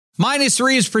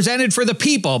-3 is presented for the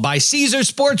people by Caesars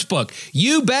Sportsbook.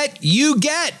 You bet, you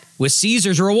get with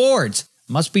Caesars Rewards.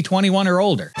 Must be 21 or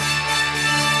older.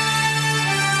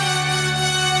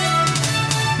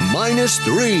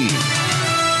 -3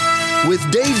 with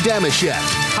Dave Damashek.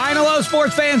 Hi and hello,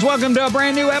 sports fans. Welcome to a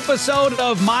brand new episode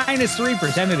of -3,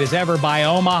 presented as ever by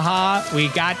Omaha. We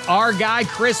got our guy,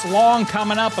 Chris Long,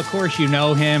 coming up. Of course, you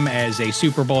know him as a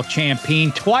Super Bowl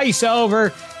champion twice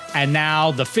over. And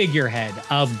now the figurehead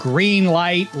of Green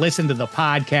Light. Listen to the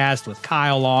podcast with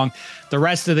Kyle Long, the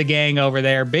rest of the gang over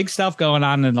there. Big stuff going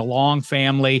on in the Long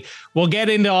family. We'll get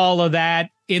into all of that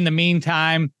in the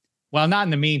meantime. Well, not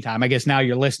in the meantime. I guess now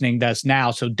you're listening to us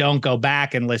now, so don't go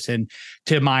back and listen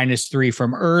to -3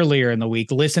 from earlier in the week.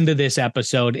 Listen to this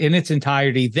episode in its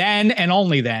entirety. Then and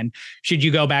only then should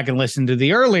you go back and listen to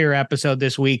the earlier episode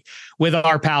this week with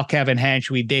our pal Kevin Hench.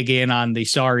 We dig in on the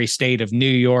sorry state of New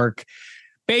York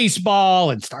baseball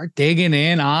and start digging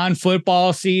in on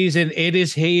football season. It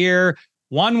is here.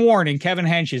 One warning, Kevin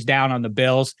Hench is down on the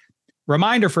Bills.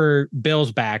 Reminder for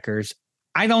Bills backers,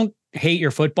 I don't hate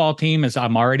your football team, as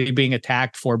I'm already being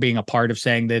attacked for being a part of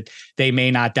saying that they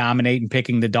may not dominate and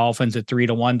picking the Dolphins at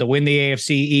 3-1 to win the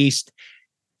AFC East.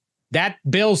 That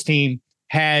Bills team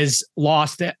has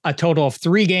lost a total of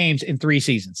 3 games in 3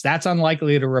 seasons. That's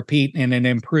unlikely to repeat in an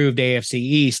improved AFC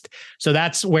East. So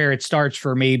that's where it starts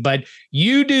for me. But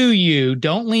you do you.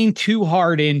 Don't lean too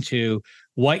hard into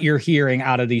what you're hearing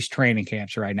out of these training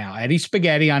camps right now. Eddie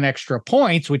Spaghetti on Extra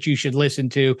Points, which you should listen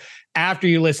to after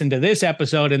you listen to this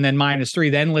episode, and then -3,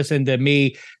 then listen to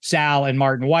me, Sal, and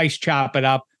Martin Weiss chop it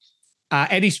up.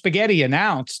 Eddie Spaghetti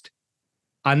announced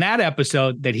on that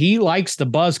episode that he likes the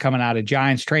buzz coming out of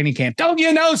Giants training camp. Don't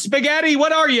you know, Spaghetti?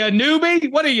 What are you, a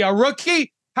newbie? What are you, a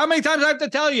rookie? How many times do I have to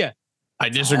tell you? I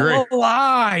disagree. It's all a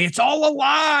lie. It's all a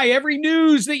lie. Every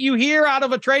news that you hear out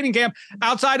of a training camp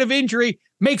outside of injury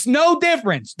makes no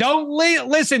difference. Don't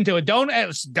listen to it.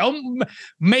 Don't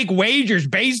make wagers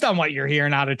based on what you're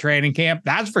hearing out of training camp.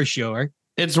 That's for sure.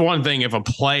 It's one thing if a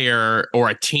player or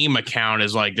a team account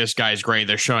is like, this guy's great,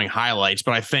 they're showing highlights.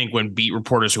 But I think when beat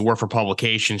reporters who work for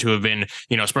publications who have been,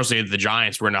 especially the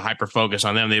Giants, we're in a hyper focus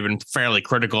on them. They've been fairly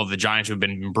critical of the Giants, who've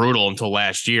been brutal until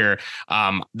last year.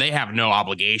 They have no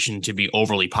obligation to be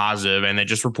overly positive, and they're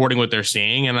just reporting what they're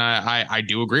seeing. And I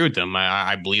do agree with them.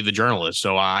 I believe the journalists.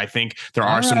 So I think there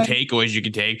are some takeaways you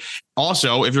can take.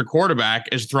 Also, if your quarterback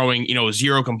is throwing,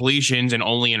 0 completions and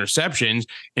only interceptions,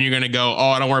 and you're going to go,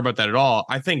 oh, I don't worry about that at all,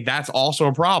 I think that's also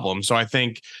a problem. So I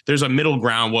think there's a middle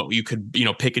ground what you could,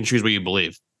 pick and choose what you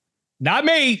believe. Not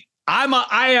me.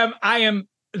 I am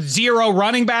 0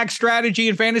 running back strategy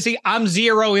in fantasy. I'm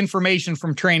 0 information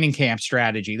from training camp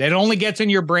strategy. That only gets in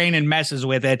your brain and messes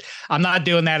with it. I'm not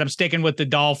doing that. I'm sticking with the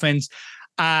Dolphins.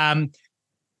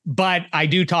 But I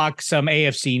do talk some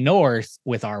AFC North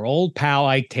with our old pal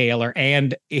Ike Taylor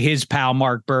and his pal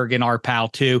Mark Bergen, our pal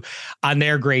too, on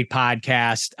their great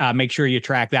podcast. Make sure you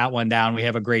track that one down. We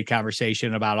have a great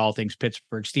conversation about all things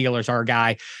Pittsburgh Steelers. Our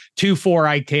guy, 2-4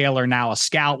 Ike Taylor, now a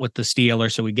scout with the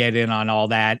Steelers, so we get in on all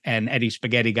that. And Eddie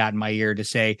Spaghetti got in my ear to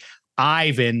say,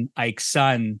 Ivan, Ike's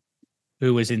son,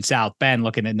 who was in South Bend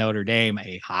looking at Notre Dame,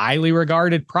 a highly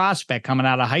regarded prospect coming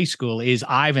out of high school, is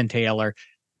Ivan Taylor.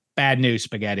 Bad news,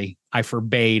 Spaghetti. I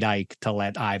forbade Ike to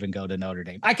let Ivan go to Notre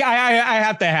Dame. I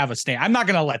have to have a stand. I'm not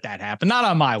going to let that happen. Not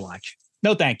on my watch.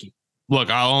 No, thank you. Look,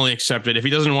 I'll only accept it if he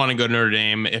doesn't want to go to Notre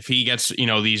Dame. If he gets,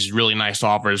 these really nice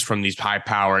offers from these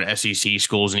high-powered SEC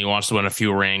schools and he wants to win a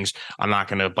few rings, I'm not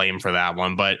going to blame him for that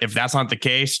one. But if that's not the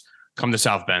case, come to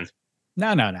South Bend.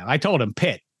 No. I told him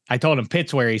Pitt. I told him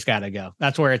Pitt's where he's got to go.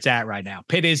 That's where it's at right now.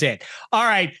 Pitt is it. All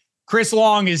right. Chris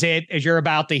Long is it, as you're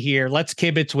about to hear. Let's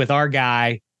kibitz with our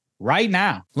guy right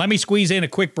now. Let me squeeze in a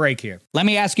quick break here. Let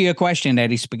me ask you a question,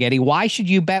 Eddie Spaghetti. Why should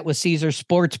you bet with Caesars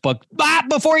Sportsbook?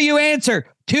 Before you answer,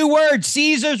 2 words,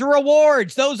 Caesars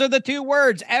Rewards. Those are the 2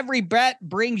 words. Every bet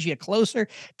brings you closer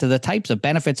to the types of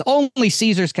benefits only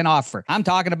Caesars can offer. I'm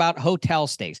talking about hotel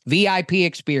stays, VIP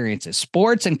experiences,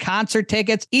 sports and concert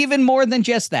tickets, even more than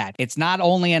just that. It's not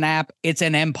only an app, it's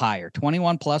an empire.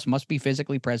 21 plus must be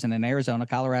physically present in Arizona,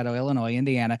 Colorado, Illinois,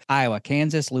 Indiana, Iowa,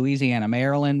 Kansas, Louisiana,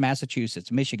 Maryland,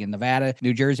 Massachusetts, Michigan, Nevada,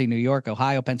 New Jersey, New York,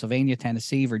 Ohio, Pennsylvania,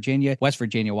 Tennessee, Virginia, West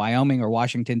Virginia, Wyoming, or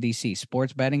Washington, D.C.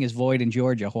 Sports betting is void in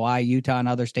Georgia, Hawaii, Utah, and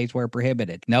other states where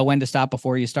prohibited. Know when to stop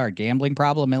before you start. Gambling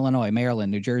problem? Illinois,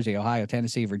 Maryland, New Jersey, Ohio,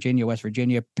 Tennessee, Virginia, West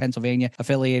Virginia, Pennsylvania,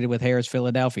 affiliated with Harris,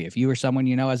 Philadelphia. If you or someone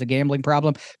you know has a gambling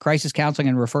problem, crisis counseling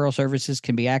and referral services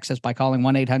can be accessed by calling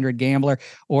 1-800-GAMBLER,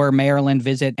 or Maryland,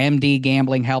 visit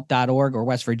mdgamblinghelp.org, or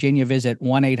West Virginia, visit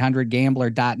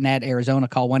 1-800-GAMBLER.net. Arizona,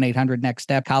 call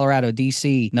 1-800-NEXT-STEP. Colorado,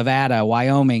 DC, Nevada,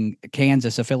 Wyoming,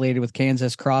 Kansas, affiliated with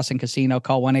Kansas Crossing Casino,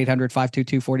 call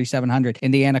 1-800-522-4700.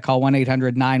 Indiana, call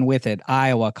 1-800-9-WITH-IT.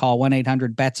 Iowa, call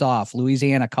 1-800-BETS-OFF.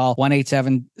 Louisiana, call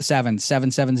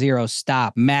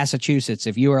 1-877-770-STOP. Massachusetts,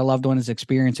 if you or a loved one is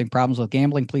experiencing problems with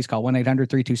gambling, please call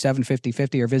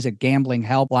 1-800-327-5050 or visit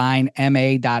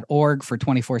gamblinghelplinema.org for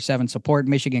 24/7 support.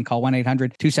 Michigan, call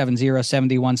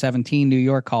 1-800-270-7117. New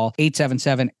York, call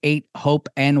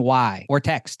 877-8-HOPE-NY or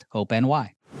text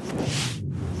HOPE-NY.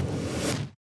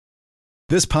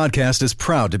 This podcast is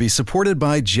proud to be supported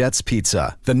by Jets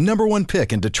Pizza, the #1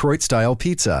 pick in Detroit-style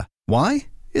pizza. Why?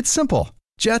 It's simple.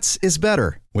 Jets is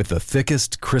better. With the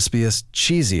thickest, crispiest,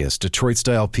 cheesiest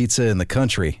Detroit-style pizza in the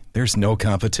country, there's no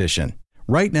competition.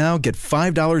 Right now, get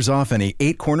 $5 off any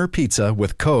 8-corner pizza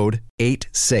with code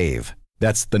 8SAVE.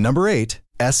 That's the number 8,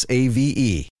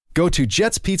 SAVE. Go to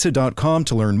jetspizza.com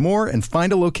to learn more and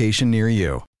find a location near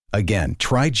you. Again,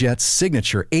 try Jet's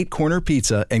signature 8-corner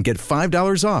pizza and get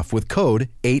 $5 off with code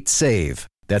 8SAVE.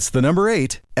 That's the number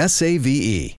 8,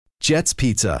 SAVE. Jet's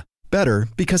Pizza. Better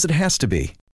because it has to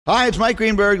be. Hi, it's Mike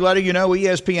Greenberg letting you know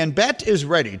ESPN Bet is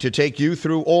ready to take you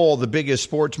through all the biggest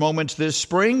sports moments this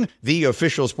spring. The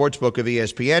official sportsbook of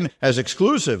ESPN has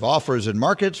exclusive offers and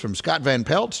markets from Scott Van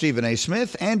Pelt, Stephen A.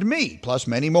 Smith, and me, plus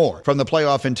many more. From the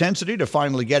playoff intensity to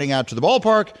finally getting out to the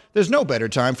ballpark, there's no better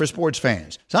time for sports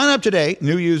fans. Sign up today.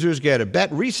 New users get a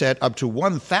bet reset up to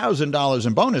 $1,000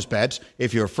 in bonus bets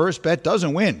if your first bet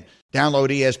doesn't win. Download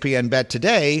ESPN Bet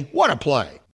today. What a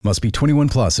play. Must be 21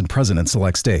 plus and present in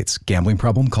select states. Gambling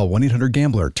problem? Call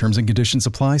 1-800-GAMBLER. Terms and conditions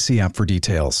apply. See app for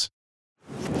details.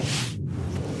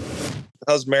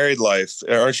 How's married life?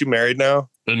 Aren't you married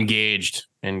now? Engaged.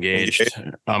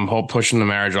 I'm pushing the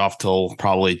marriage off till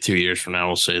probably 2 years from now.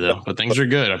 We'll see though. But things are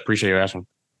good. I appreciate you asking.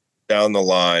 Down the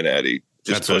line, Eddie.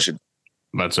 Just push it.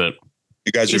 That's it.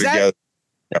 You guys are together.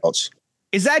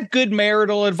 Is that good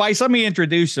marital advice? Let me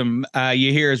introduce him.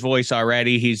 You hear his voice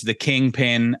already. He's the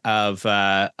kingpin of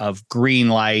green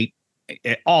light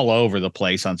all over the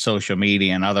place on social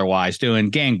media and otherwise,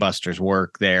 doing gangbusters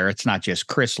work there. It's not just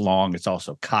Chris Long. It's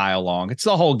also Kyle Long. It's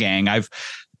the whole gang. I've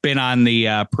been on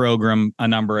the program a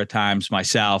number of times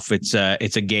myself. It's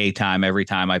a gay time every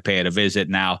time I pay it a visit.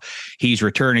 Now he's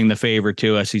returning the favor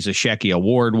to us. He's a Shecky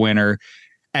Award winner.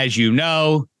 As you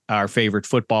know, our favorite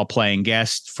football playing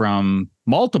guest from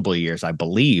multiple years, I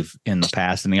believe, in the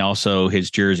past. And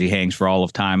his jersey hangs for all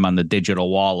of time on the digital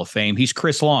wall of fame. He's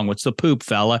Chris Long. What's the poop,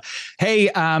 fella? Hey,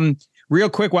 real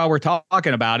quick, while we're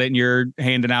talking about it and you're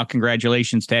handing out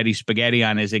congratulations to Eddie Spaghetti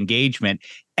on his engagement,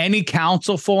 any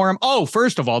counsel for him? Oh,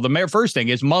 first of all, the first thing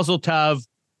is Mazel Tov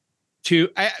to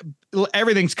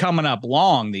everything's coming up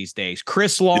long these days.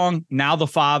 Chris Long, now the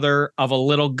father of a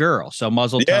little girl. So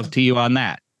Mazel Tov to you on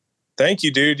that. Thank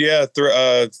you, dude. Yeah,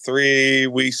 3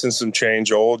 weeks and some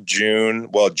change old. June.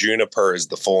 Well, Juniper is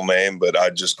the full name, but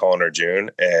I'm just calling her June.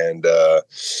 And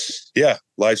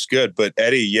life's good. But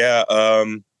Eddie, I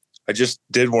just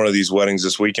did one of these weddings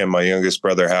this weekend. My youngest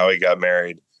brother, Howie, got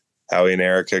married. Howie and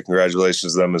Erica,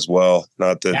 congratulations to them as well.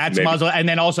 That's muzzle. And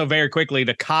then also very quickly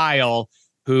to Kyle,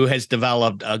 who has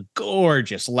developed a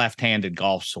gorgeous left-handed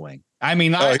golf swing. I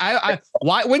mean,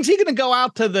 why? When's he going to go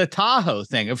out to the Tahoe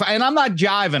thing? And I'm not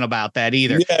jiving about that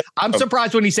either. Yeah. I'm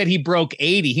surprised when he said he broke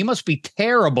 80. He must be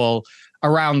terrible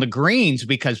around the greens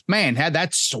because, man, had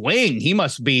that swing. He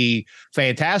must be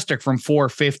fantastic from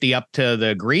 450 up to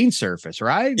the green surface,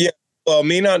 right? Yeah. Well,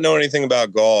 me not knowing anything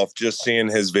about golf, just seeing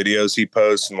his videos he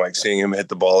posts and like seeing him hit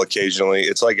the ball occasionally,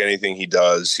 it's like anything he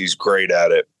does. He's great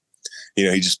at it. You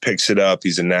know, he just picks it up.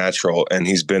 He's a natural, and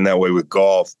he's been that way with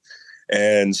golf.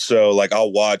 And so like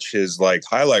I'll watch his like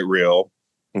highlight reel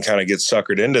and kind of get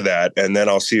suckered into that. And then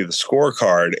I'll see the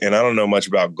scorecard, and I don't know much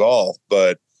about golf,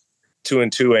 but 2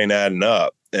 and 2 ain't adding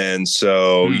up. And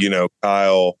so,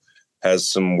 Kyle has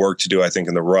some work to do, I think,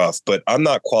 in the rough, but I'm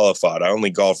not qualified. I only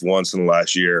golfed once in the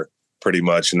last year pretty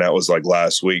much. And that was like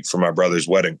last week for my brother's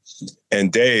wedding.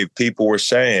 And Dave, people were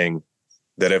saying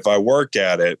that if I work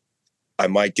at it, I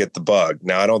might get the bug.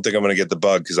 Now, I don't think I'm going to get the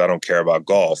bug because I don't care about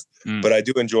golf, but I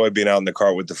do enjoy being out in the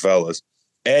cart with the fellas.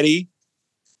 Eddie,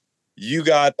 you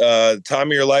got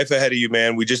time of your life ahead of you,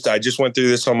 man. I just went through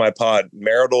this on my pod.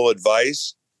 Marital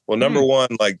advice. Well, number one,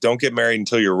 like, don't get married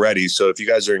until you're ready. So if you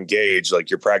guys are engaged,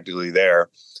 like, you're practically there.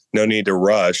 No need to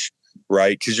rush,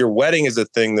 right? Because your wedding is a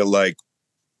thing that, like,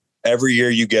 Every year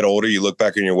you get older, you look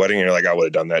back on your wedding and you're like, I would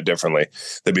have done that differently.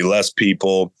 There'd be less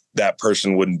people. That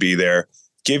person wouldn't be there.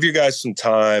 Give your guys some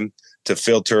time to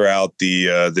filter out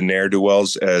the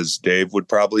ne'er-do-wells, as Dave would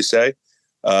probably say.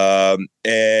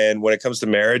 And when it comes to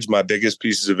marriage, my biggest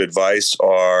pieces of advice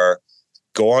are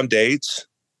go on dates.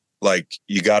 Like,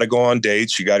 you got to go on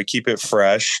dates. You got to keep it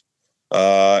fresh.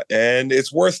 And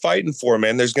it's worth fighting for,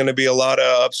 man. There's going to be a lot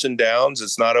of ups and downs.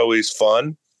 It's not always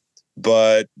fun.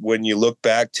 But when you look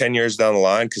back 10 years down the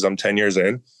line, because I'm 10 years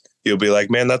in, you'll be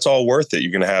like, man, that's all worth it.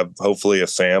 You're going to have hopefully a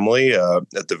family,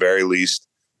 at the very least,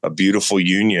 a beautiful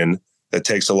union that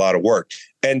takes a lot of work.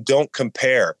 And don't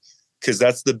compare, because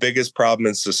that's the biggest problem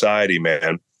in society,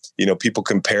 man. You know, people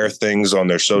compare things on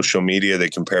their social media. They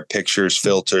compare pictures,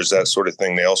 filters, that sort of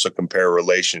thing. They also compare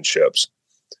relationships.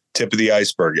 Tip of the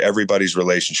iceberg. Everybody's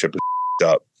relationship is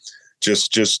up.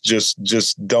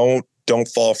 Just don't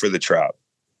fall for the trap.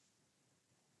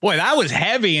 Boy, that was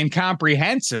heavy and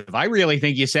comprehensive. I really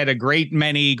think you said a great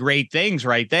many great things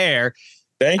right there.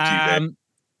 Thank you, Dave.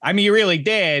 I mean, you really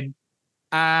did.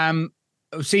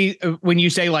 See, when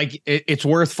you say like it's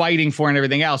worth fighting for and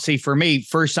everything else, see, for me,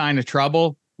 first sign of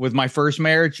trouble with my first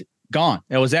marriage, gone.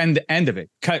 It was end of it.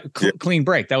 Clean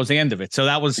break. That was the end of it. So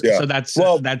that was that's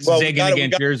zigging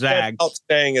against your zag.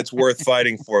 Saying it's worth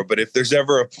fighting for, but if there's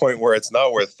ever a point where it's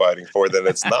not worth fighting for, then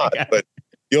it's not. Okay. But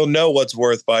you'll know what's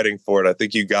worth fighting for, and I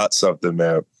think you got something,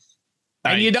 man.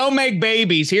 And you don't make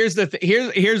babies. Here's the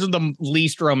here's the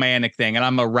least romantic thing, and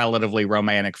I'm a relatively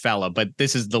romantic fella, but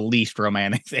this is the least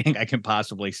romantic thing I can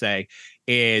possibly say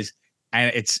is,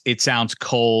 and it sounds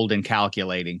cold and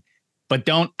calculating, but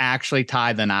don't actually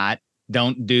tie the knot.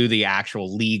 Don't do the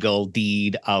actual legal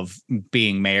deed of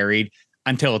being married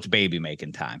until it's baby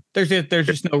making time. There's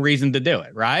just no reason to do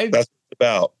it, right? That's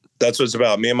what it's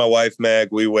about. Me and my wife, Meg,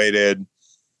 we waited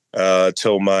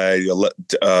till my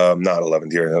not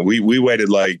 11th year. We waited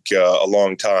like a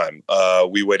long time.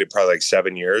 We waited probably like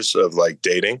 7 years of like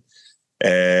dating,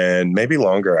 and maybe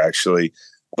longer actually.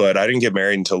 But I didn't get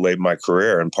married until late in my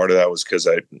career, and part of that was because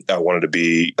I wanted to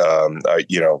be,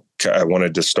 I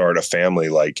wanted to start a family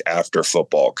like after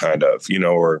football, kind of,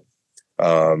 or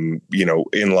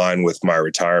in line with my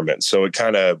retirement. So it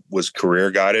kind of was career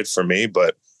guided for me.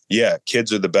 But yeah,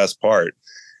 kids are the best part.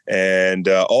 And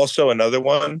also another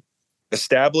one,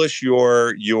 establish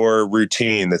your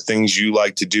routine, the things you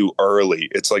like to do early.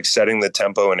 It's like setting the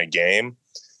tempo in a game.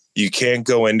 You can't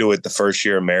go into it the first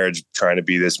year of marriage trying to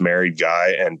be this married guy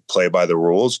and play by the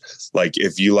rules. Like,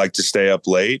 if you like to stay up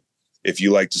late, if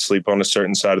you like to sleep on a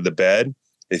certain side of the bed,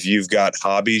 if you've got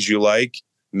hobbies you like,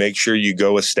 make sure you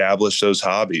go establish those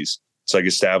hobbies. It's like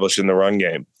establishing the run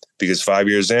game, because 5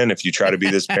 years in, if you try to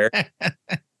be this married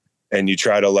and you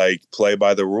try to like play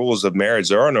by the rules of marriage,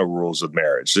 there are no rules of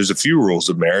marriage. There's a few rules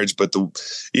of marriage, but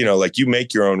you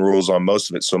make your own rules on most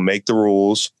of it. So make the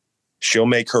rules. She'll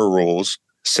make her rules.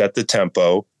 Set the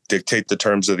tempo, dictate the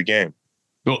terms of the game.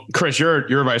 Well, Chris, your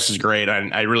advice is great.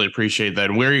 I really appreciate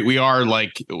that. We are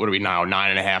like, what are we now?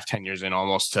 9.5, 10 years in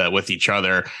almost with each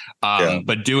other.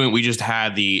 But we just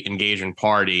had the engagement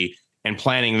party and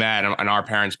planning that. And our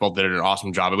parents both did an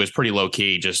awesome job. It was pretty low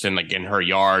key, just in her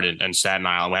yard and Staten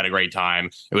Island. We had a great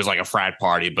time. It was like a frat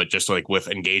party, but just like with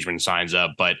engagement signs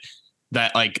up. But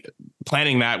that like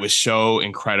planning that was so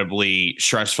incredibly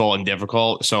stressful and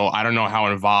difficult. So I don't know how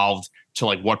involved to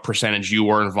like what percentage you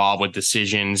were involved with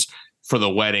decisions for the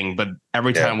wedding, but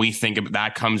every time we think of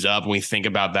that comes up and we think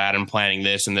about that and planning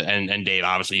this and Dave,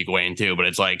 obviously you go in too, but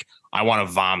it's like, I want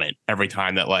to vomit every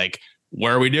time that like,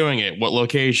 where are we doing it? What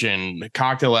location,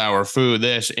 cocktail hour, food,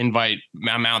 this invite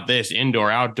amount, this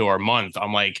indoor, outdoor month.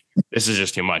 I'm like, this is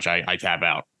just too much. I tap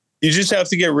out. You just have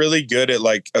to get really good at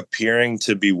like appearing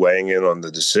to be weighing in on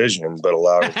the decision, but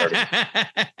allowing her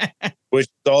to, which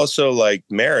is also like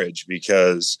marriage,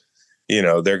 because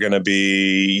they're going to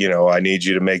be, I need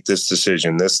you to make this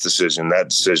decision, that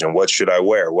decision. What should I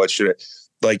wear? What should I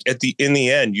like in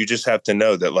the end, you just have to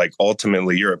know that like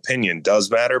ultimately your opinion does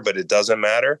matter, but it doesn't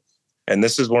matter. And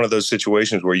this is one of those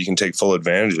situations where you can take full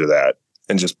advantage of that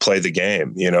and just play the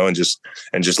game, and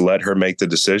just let her make the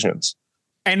decisions.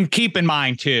 And keep in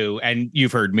mind too, and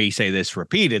you've heard me say this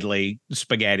repeatedly,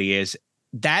 Spaghetti, is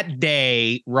that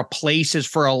day replaces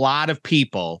for a lot of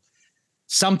people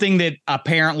something that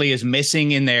apparently is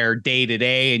missing in their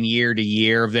day-to-day and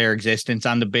year-to-year of their existence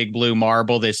on the big blue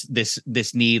marble.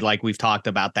 This need, like we've talked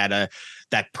about, that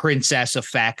princess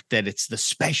effect, that it's the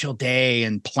special day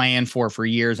and planned for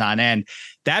years on end.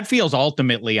 That feels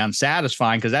ultimately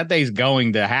unsatisfying, because that day's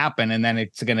going to happen and then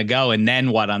it's going to go. And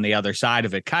then what on the other side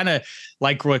of it? Kind of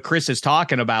like what Chris is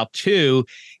talking about too,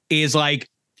 is like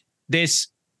this.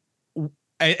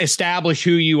 establish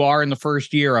who you are in the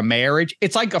first year of marriage.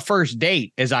 It's like a first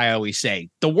date, as I always say.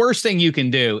 The worst thing you can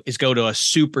do is go to a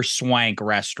super swank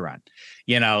restaurant,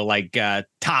 like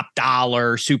top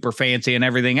dollar, super fancy and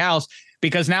everything else,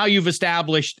 because now you've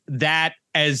established that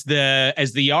as the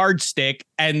yardstick,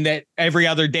 and that every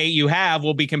other date you have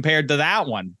will be compared to that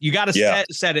one. You got to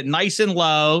set it nice and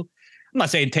low. I'm not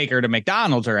saying take her to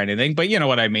McDonald's or anything, but you know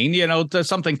what I mean? To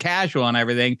something casual and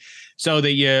everything, so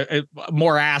that you're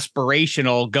more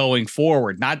aspirational going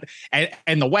forward.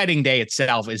 And the wedding day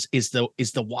itself is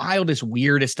the wildest,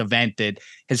 weirdest event that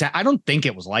has. I don't think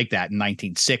it was like that in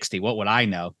 1960. What would I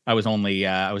know? I was only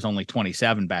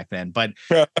 27 back then. But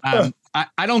I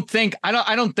don't think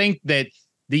that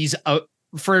these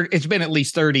it's been at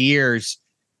least 30 years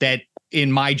that in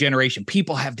my generation,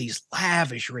 people have these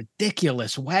lavish,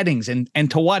 ridiculous weddings. And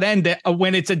to what end,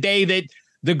 when it's a day that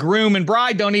the groom and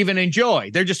bride don't even enjoy?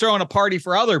 They're just throwing a party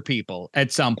for other people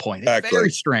at some point. Exactly. It's very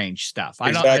strange stuff.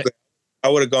 Exactly. I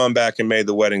would have gone back and made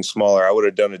the wedding smaller. I would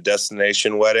have done a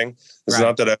destination wedding. It's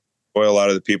not that I enjoy a lot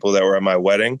of the people that were at my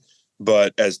wedding,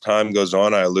 but as time goes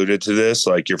on, I alluded to this,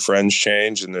 like your friends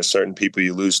change and there's certain people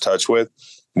you lose touch with.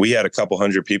 We had a couple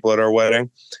hundred people at our wedding.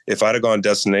 If I'd have gone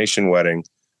destination wedding,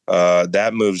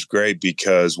 that moves great,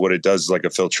 because what it does is like a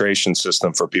filtration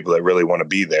system for people that really want to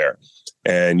be there.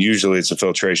 And usually it's a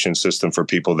filtration system for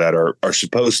people that are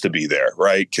supposed to be there,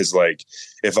 right? Because like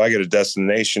if I get a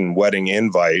destination wedding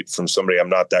invite from somebody I'm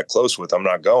not that close with, I'm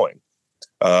not going.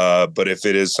 But if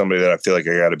it is somebody that I feel like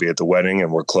I got to be at the wedding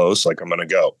and we're close, like I'm going to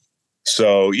go.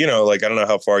 So, like I don't know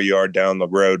how far you are down the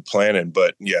road planning,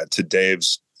 but yeah, to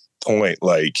Dave's point,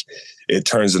 like it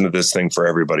turns into this thing for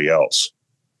everybody else.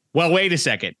 Well, wait a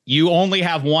second. You only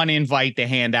have one invite to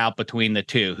hand out between the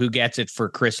two. Who gets it for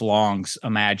Chris Long's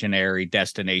imaginary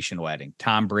destination wedding?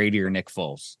 Tom Brady or Nick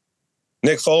Foles?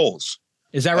 Nick Foles.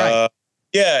 Is that right?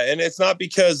 Yeah. And it's not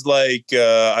because I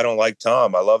don't like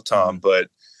Tom. I love Tom, but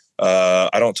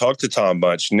I don't talk to Tom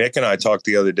much. Nick and I talked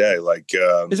the other day.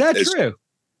 Is that true?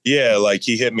 Yeah, like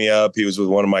he hit me up. He was with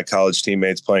one of my college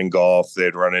teammates playing golf.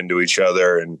 They'd run into each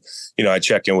other. And, I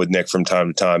check in with Nick from time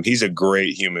to time. He's a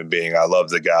great human being. I love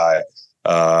the guy.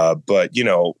 But,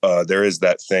 there is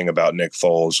that thing about Nick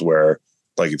Foles where,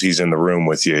 like, if he's in the room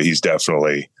with you, he's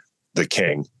definitely the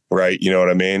king, right? You know what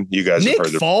I mean? You guys Nick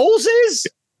have heard Foles is?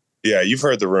 Yeah, you've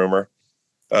heard the rumor.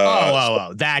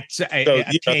 That's a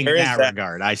king in that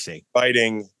regard. I see.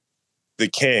 Fighting the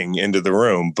king into the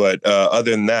room, but other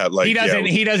than that, like he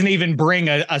doesn't even bring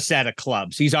a set of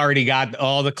clubs. He's already got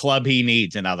all the club he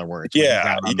needs, in other words. He's hitting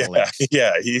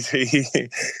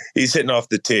off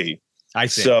the tee. I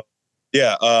see. So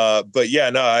but yeah,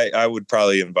 no, I would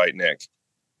probably invite Nick.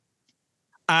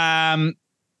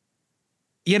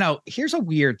 Here's a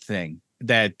weird thing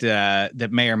that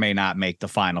may or may not make the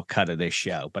final cut of this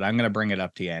show, but I'm going to bring it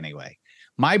up to you anyway.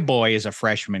 My boy is a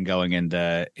freshman going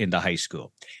into high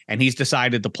school, and he's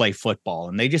decided to play football,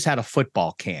 and they just had a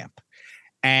football camp.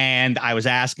 And I was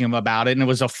asking him about it, and it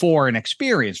was a foreign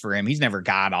experience for him. He's never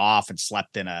got off and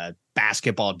slept in a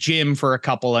basketball gym for a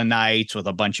couple of nights with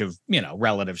a bunch of,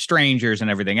 relative strangers and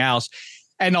everything else.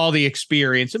 And all the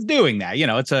experience of doing that,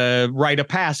 it's a rite of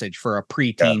passage for a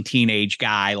preteen teenage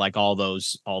guy, like all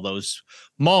those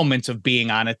moments of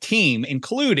being on a team,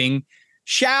 including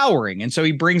showering. And so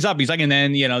he brings up, he's like, and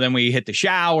then, then we hit the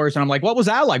showers. And I'm like, what was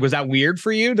that like? Was that weird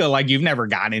for you to you've never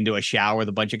gotten into a shower with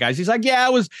a bunch of guys? He's like, yeah,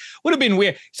 would have been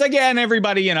weird. He's like, yeah. And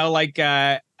everybody,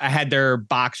 I had their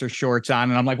boxer shorts on,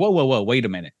 and I'm like, whoa, wait a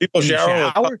minute. People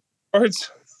shower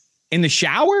in the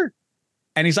shower?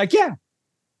 And he's like, yeah.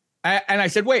 And I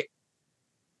said, wait,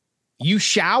 you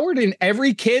showered, and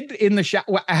every kid in the shower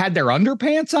had their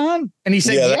underpants on? And he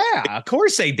said, yeah, of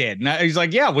course they did. And he's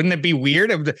like, yeah, wouldn't it be weird?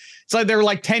 It's like there were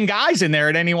like 10 guys in there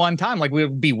at any one time. Like, it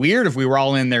would be weird if we were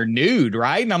all in there nude,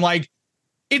 right? And I'm like,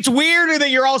 it's weirder that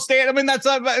you're all standing. I mean,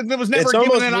 it was never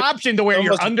given an option to wear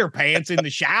your underpants in the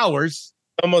showers.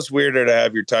 Almost weirder to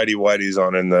have your tidy whities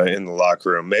on in the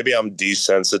locker room. Maybe I'm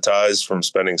desensitized from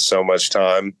spending so much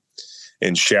time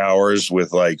in showers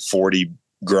with like 40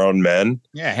 grown men.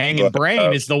 Yeah, hanging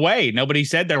brain is the way. Nobody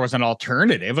said there was an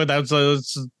alternative, but that's what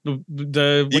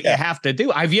you have to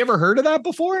do. Have you ever heard of that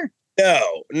before?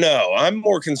 No. I'm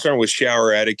more concerned with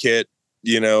shower etiquette,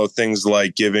 things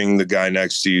like giving the guy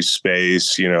next to you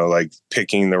space, like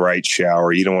picking the right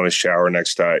shower. You don't want to shower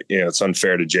next to, it's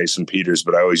unfair to Jason Peters,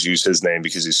 but I always use his name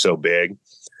because he's so big,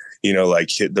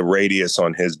 like hit the radius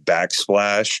on his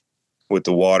backsplash with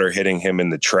the water hitting him in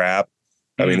the trap.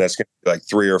 I mean, that's going to be like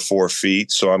 3 or 4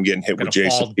 feet. So I'm getting hit with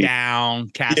Jason. Fall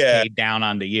down, cascade down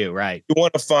onto you, right? You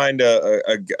want to find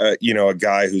a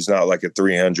guy who's not like a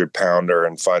 300 pounder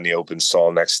and find the open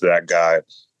stall next to that guy.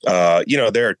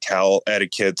 There are towel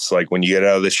etiquettes, like when you get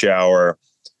out of the shower,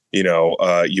 you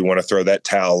want to throw that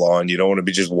towel on. You don't want to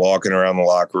be just walking around the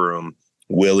locker room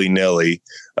willy-nilly.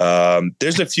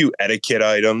 There's a few etiquette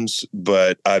items,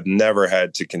 but I've never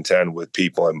had to contend with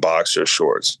people in boxer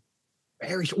shorts.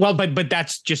 Very well, but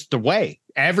that's just the way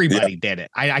everybody did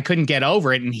it. I couldn't get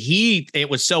over it. And it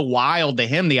was so wild to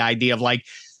him, the idea of like,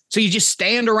 so you just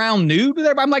stand around nude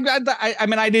there. I'm like,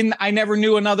 I never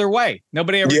knew another way.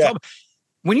 Nobody ever told me.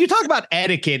 When you talk about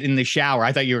etiquette in the shower,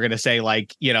 I thought you were going to say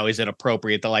like, is it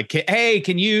appropriate to like, hey,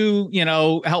 can you,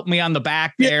 help me on the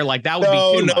back there? Like that would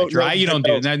be too much, right? You don't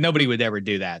do that. Nobody would ever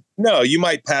do that. No, you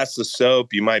might pass the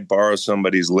soap. You might borrow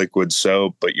somebody's liquid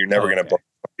soap, but you're never going to borrow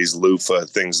these loofah,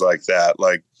 things like that.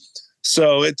 Like,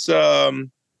 so it's,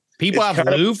 people have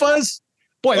loofahs?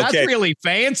 Boy, that's really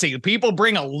fancy. People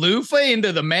bring a loofah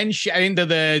into the into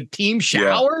the team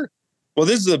shower. Yeah. Well,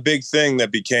 this is a big thing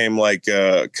that became like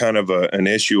kind of an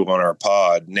issue on our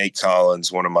pod. Nate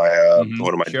Collins, one of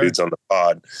my dudes on the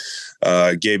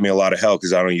pod, gave me a lot of hell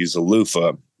because I don't use a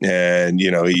loofah, and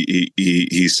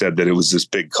he said that it was this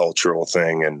big cultural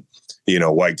thing, and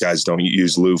white guys don't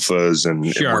use loofahs,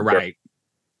 and right.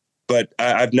 But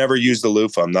I've never used a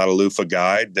loofah. I'm not a loofah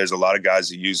guy. There's a lot of guys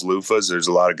that use loofahs. There's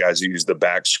a lot of guys who use the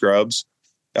back scrubs.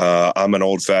 I'm an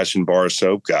old-fashioned bar of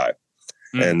soap guy.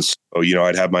 And so,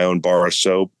 I'd have my own bar of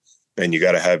soap, and you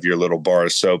got to have your little bar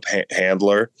of soap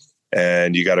handler,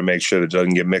 and you got to make sure that it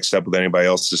doesn't get mixed up with anybody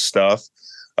else's stuff.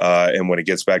 And when it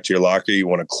gets back to your locker, you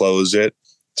want to close it.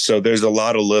 So there's a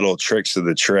lot of little tricks of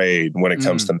the trade when it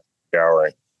comes to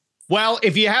showering. Well,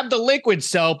 if you have the liquid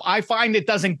soap, I find it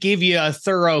doesn't give you a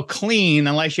thorough clean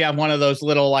unless you have one of those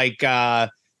little like,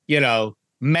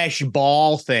 mesh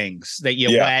ball things that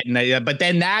you wet. But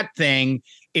then that thing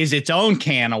is its own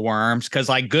can of worms, because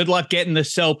like good luck getting the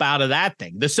soap out of that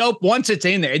thing. The soap, once it's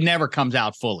in there, it never comes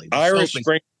out fully. Irish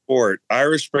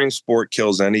Spring Sport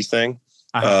kills anything.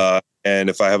 And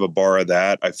if I have a bar of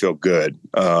that, I feel good.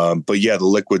 But yeah, the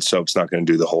liquid soap's not going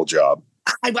to do the whole job.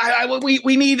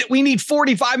 We need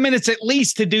 45 minutes at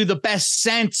least to do the best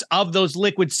sense of those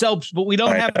liquid soaps, but we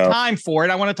don't have time for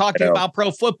it. I want to talk to you about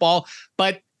pro football,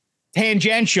 but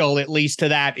tangential, at least to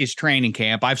that, is training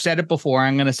camp. I've said it before.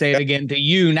 I'm going to say it again to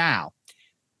you now.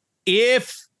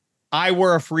 If I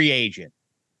were a free agent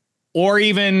or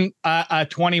even a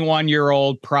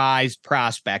 21-year-old prized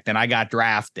prospect and I got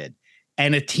drafted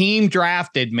and a team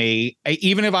drafted me,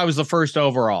 even if I was the first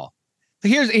overall,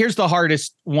 here's the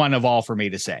hardest one of all for me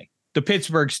to say. The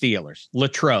Pittsburgh Steelers,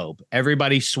 Latrobe,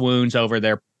 everybody swoons over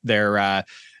their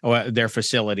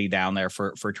facility down there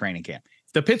for training camp.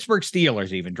 The Pittsburgh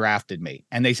Steelers even drafted me,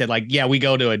 and they said like, yeah, we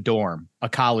go to a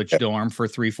college dorm for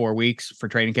 3-4 weeks for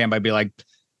training camp. I'd be like,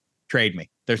 trade me.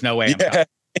 There's no way.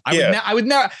 I would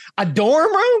never a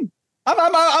dorm room.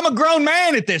 I'm a grown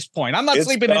man at this point. I'm not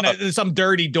sleeping in some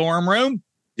dirty dorm room.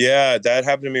 Yeah, that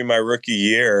happened to me my rookie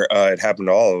year. It happened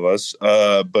to all of us.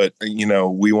 But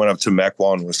we went up to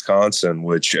Mequon, Wisconsin,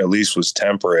 which at least was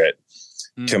temperate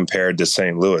compared to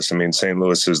St. Louis. I mean, St.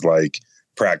 Louis is like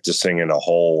practicing in a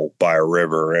hole by a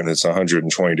river, and it's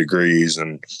 120 degrees,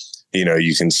 and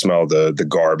you can smell the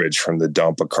garbage from the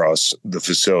dump across the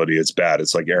facility. It's bad.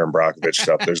 It's like Aaron Brockovich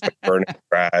stuff. There's like burning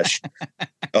trash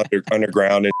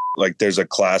underground, and like there's a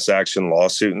class action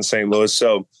lawsuit in St. Louis.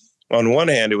 So on one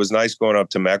hand, it was nice going up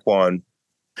to Mequon.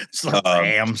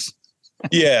 Rams.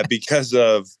 Yeah, because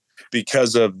of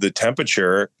the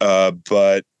temperature.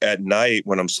 But at night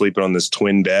when I'm sleeping on this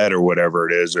twin bed or whatever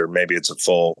it is, or maybe it's a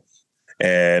full,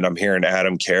 and I'm hearing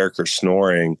Adam Carricker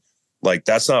snoring, like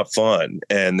that's not fun.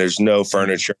 And there's no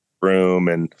furniture in the room.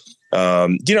 And,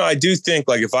 I do think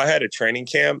like if I had a training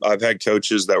camp, I've had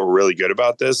coaches that were really good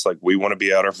about this. Like we want to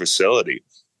be at our facility.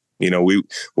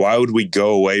 Why would we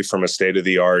go away from a state of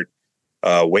the art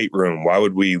weight room? Why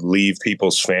would we leave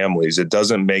people's families? It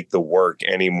doesn't make the work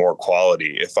any more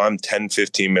quality. If I'm 10,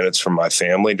 15 minutes from my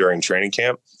family during training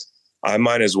camp, I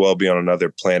might as well be on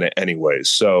another planet anyways.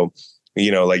 So,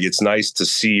 like it's nice to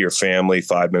see your family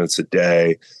 5 minutes a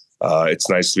day. It's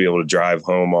nice to be able to drive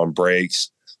home on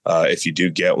breaks. If you do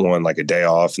get one, like a day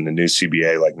off in the new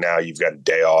CBA, like now you've got a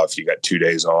day off, you got 2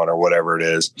 days on or whatever it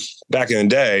is. Back in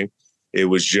the day, it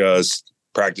was just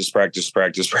practice.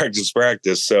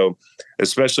 So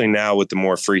especially now with the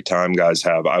more free time guys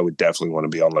have, I would definitely want to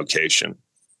be on location.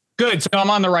 Good. So I'm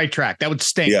on the right track. That would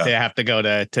stink to have to go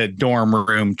to dorm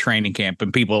room training camp,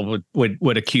 and people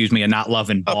would accuse me of not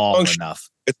loving ball enough.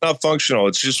 It's not functional.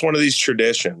 It's just one of these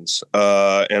traditions.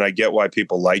 And I get why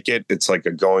people like it. It's like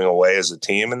a going away as a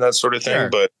team and that sort of thing.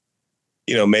 But,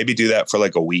 maybe do that for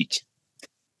like a week.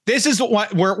 This is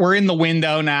what we're in the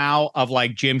window now of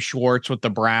like Jim Schwartz with the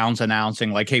Browns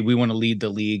announcing like, hey, we want to lead the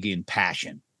league in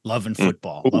passion, loving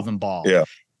football, loving ball. Yeah.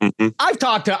 Mm-hmm. I've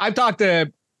talked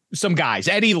to some guys.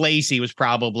 Eddie Lacy was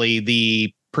probably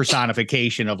the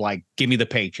personification of like, give me the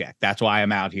paycheck. That's why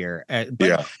I'm out here.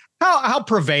 But how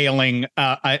prevailing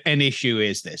an issue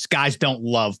is this? Guys don't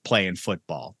love playing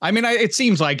football. I mean, it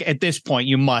seems like at this point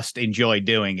you must enjoy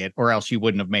doing it, or else you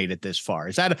wouldn't have made it this far.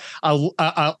 Is that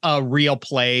a real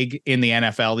plague in the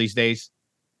NFL these days?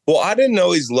 Well, I didn't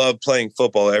always love playing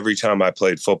football every time I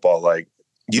played football. Like,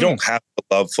 you don't have to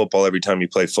love football every time you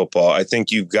play football. I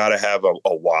think you've got to have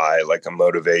a why, like a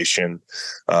motivation.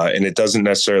 And it doesn't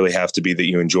necessarily have to be that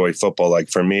you enjoy football. Like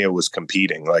for me, it was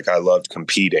competing. Like I loved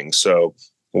competing. So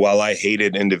while I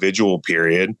hated individual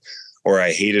period, or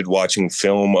I hated watching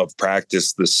film of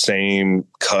practice, the same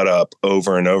cut up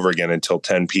over and over again until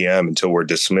 10 p.m. until we're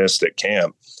dismissed at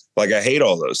camp. Like I hate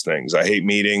all those things. I hate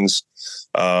meetings.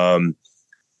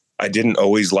 I didn't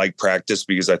always like practice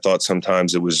because I thought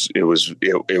sometimes it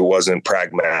wasn't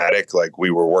pragmatic. Like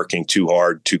we were working too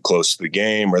hard, too close to the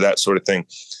game or that sort of thing.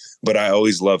 But I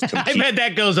always loved competing. I bet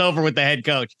that goes over with the head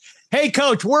coach. Hey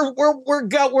coach,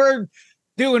 we're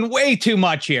doing way too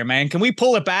much here, man. Can we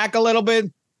pull it back a little bit?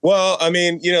 Well, I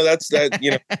mean, that's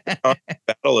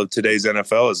battle of today's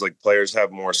NFL is like players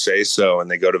have more say so and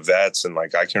they go to vets. And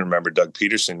like, I can remember Doug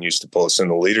Peterson used to pull us in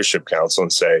the leadership council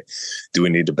and say, do we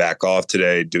need to back off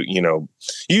today?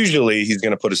 Usually he's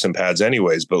going to put us in pads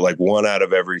anyways, but like 1 out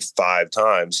of every 5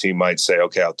 times he might say,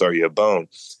 okay, I'll throw you a bone.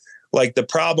 Like the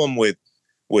problem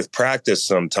with practice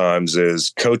sometimes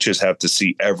is coaches have to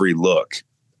see every look.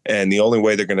 And the only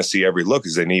way they're going to see every look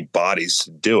is they need bodies to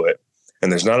do it.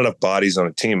 And there's not enough bodies on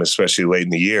a team, especially late in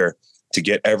the year, to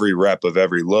get every rep of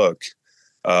every look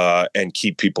and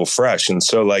keep people fresh. And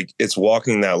so like it's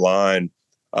walking that line.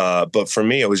 But for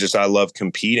me, it was just I love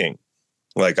competing.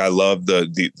 Like I love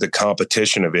the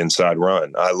competition of inside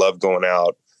run. I love going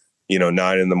out, 9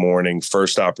 a.m,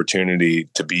 first opportunity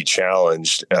to be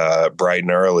challenged bright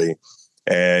and early.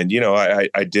 And,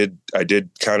 I did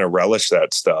kind of relish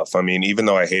that stuff. I mean, even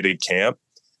though I hated camp,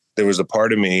 there was a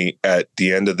part of me at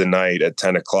the end of the night at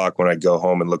 10 o'clock when I go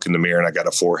home and look in the mirror and I got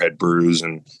a forehead bruise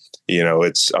and,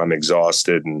 I'm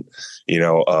exhausted and,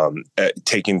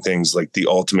 taking things like the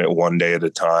ultimate one day at a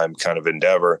time kind of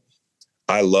endeavor.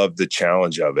 I loved the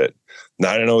challenge of it.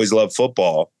 Now, I didn't always love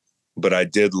football, but I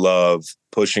did love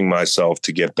pushing myself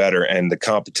to get better. And the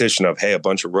competition of, hey, a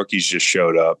bunch of rookies just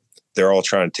showed up. They're all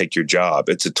trying to take your job.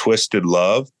 It's a twisted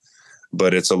love,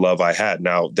 but it's a love I had.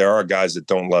 Now, there are guys that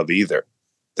don't love either.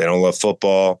 They don't love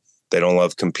football. They don't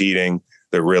love competing.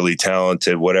 They're really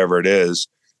talented, whatever it is.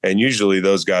 And usually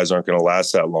those guys aren't going to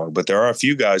last that long. But there are a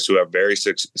few guys who have very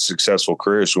successful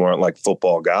careers who aren't like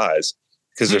football guys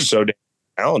because they're so damn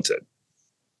talented.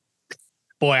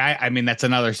 Boy, I mean, that's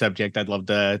another subject I'd love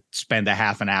to spend a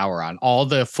half an hour on. All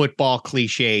the football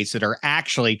cliches that are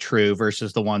actually true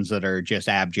versus the ones that are just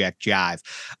abject jive.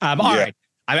 All right.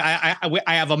 I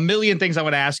have a million things I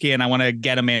want to ask you, and I want to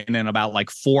get them in about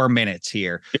like 4 minutes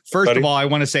here. First of all, I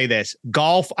want to say this.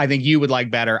 Golf, I think you would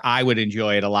like better. I would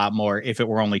enjoy it a lot more if it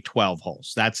were only 12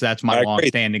 holes. That's my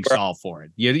long-standing solve for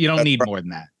it. You don't need more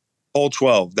than that. Hole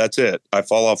 12, that's it. I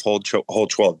fall off hole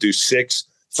 12. Do 6,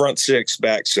 front 6,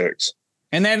 back 6.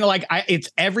 And then like it's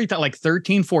every time, like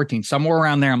 13, 14, somewhere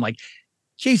around there. I'm like,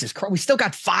 Jesus Christ, we still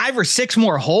got 5 or 6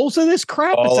 more holes of this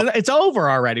crap. It's over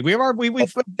already.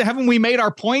 Haven't we made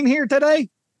our point here today?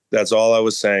 That's all I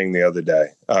was saying the other day.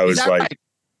 I was like, right?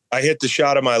 I hit the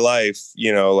shot of my life,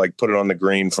 like put it on the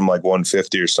green from like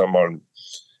 150 or something,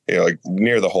 like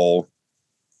near the hole.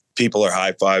 People are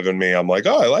high-fiving me. I'm like,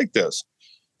 oh, I like this.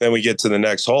 Then we get to the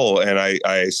next hole, and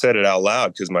I said it out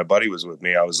loud because my buddy was with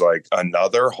me. I was like,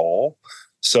 another hole?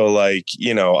 So like,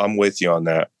 I'm with you on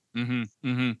that. Mm-hmm,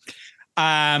 mm-hmm.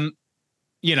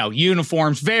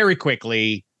 Uniforms very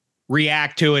quickly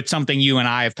react to it. Something you and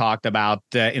I have talked about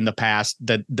in the past,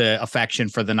 the affection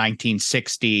for the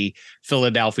 1960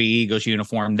 Philadelphia Eagles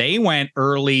uniform. They went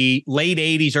late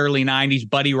 80s, early 90s,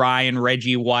 Buddy Ryan,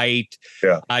 Reggie White,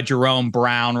 Jerome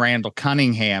Brown, Randall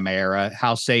Cunningham era.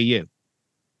 How say you?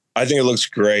 I think it looks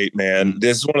great, man.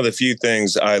 This is one of the few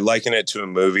things I liken it to a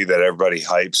movie that everybody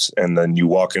hypes. And then you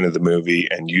walk into the movie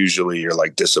and usually you're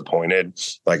like disappointed.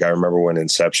 Like I remember when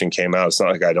Inception came out, it's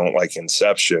not like I don't like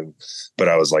Inception, but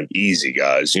I was like, easy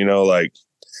guys, like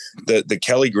the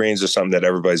Kelly Greens are something that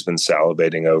everybody's been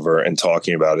salivating over and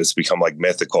talking about. It's become like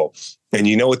mythical. And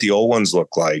you know what the old ones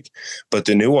look like, but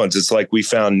the new ones, it's like we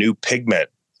found new pigment,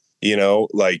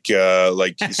 like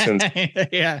since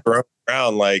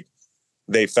around,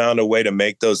 they found a way to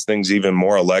make those things even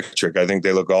more electric. I think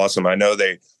they look awesome. I know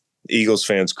they Eagles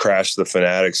fans crashed the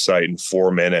Fanatics site in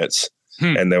 4 minutes.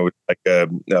 And there was like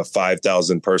a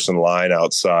 5,000 person line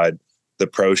outside the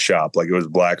pro shop. Like it was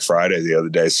Black Friday the other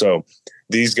day. So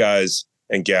these guys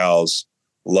and gals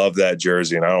love that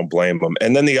jersey, and I don't blame them.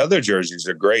 And then the other jerseys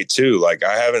are great too. Like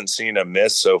I haven't seen a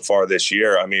miss so far this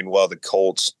year. I mean, well, the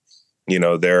Colts,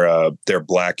 they're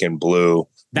black and blue.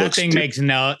 That thing makes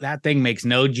no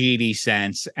GD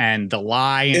sense. And the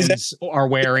Lions are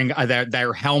wearing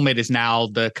their helmet is now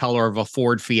the color of a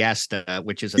Ford Fiesta,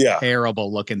 which is a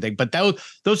terrible looking thing. But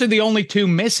those are the only two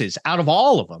misses out of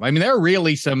all of them. I mean, there are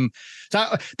really some. So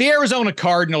the Arizona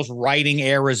Cardinals writing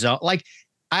Arizona,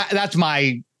 that's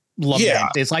my lament. Yeah.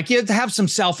 It's like you have to have some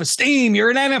self-esteem. You're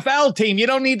an NFL team. You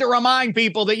don't need to remind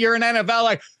people that you're an NFL.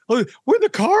 Like, we're the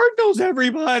Cardinals,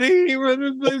 everybody.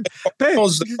 The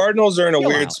Cardinals are in a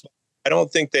weird spot. I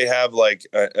don't think they have like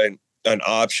an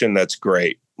option that's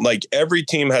great. Like every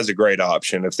team has a great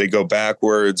option if they go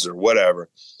backwards or whatever.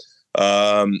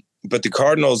 But the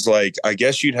Cardinals, like, I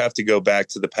guess you'd have to go back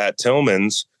to the Pat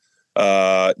Tillmans,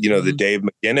 the Dave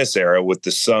McGinnis era with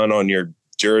the sun on your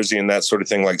jersey and that sort of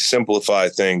thing, like simplify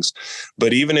things.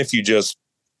 But even if you just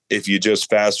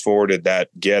fast forwarded that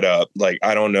get up, like,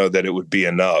 I don't know that it would be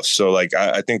enough. So like,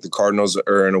 I think the Cardinals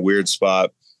are in a weird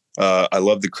spot. I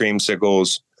love the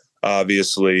creamsicles,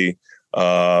 obviously.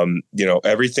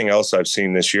 Everything else I've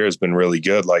seen this year has been really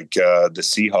good. Like the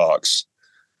Seahawks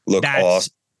look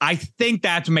awesome. I think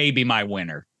that's maybe my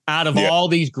winner out of all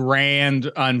these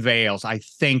grand unveils. I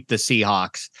think the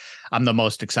Seahawks I'm the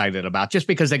most excited about, just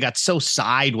because they got so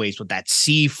sideways with that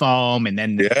sea foam and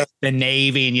then the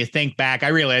Navy. And you think back,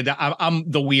 I'm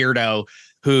the weirdo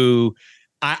who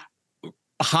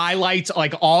highlights,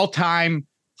 like all time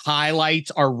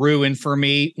highlights are ruined for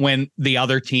me when the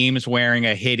other team is wearing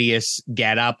a hideous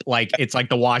getup. Like it's like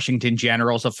the Washington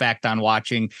Generals effect on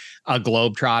watching a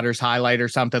Globetrotters highlight or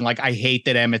something. Like I hate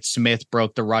that Emmitt Smith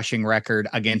broke the rushing record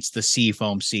against the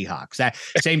Seafoam Seahawks. That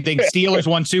same thing. Steelers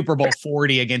won Super Bowl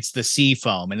 40 against the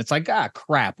Seafoam. And it's like,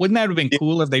 crap. Wouldn't that have been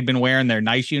cool if they'd been wearing their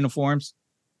nice uniforms?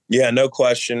 Yeah, no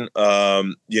question.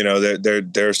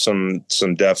 There's some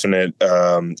definite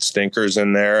stinkers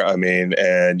in there. I mean,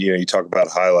 and you talk about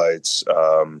highlights.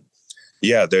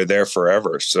 They're there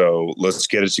forever. So let's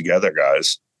get it together,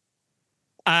 guys.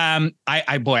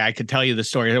 I could tell you the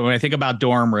story. When I think about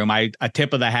dorm room, a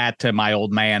tip of the hat to my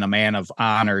old man, a man of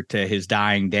honor to his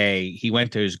dying day. He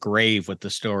went to his grave with the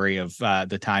story of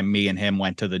the time me and him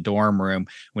went to the dorm room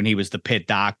when he was the pit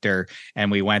doctor,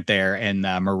 and we went there in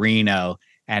Marino.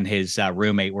 And his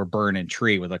roommate were burning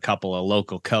tree with a couple of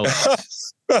local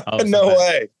coats. No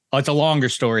way. Oh, it's a longer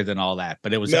story than all that,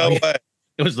 but it was way.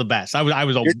 It was the best. I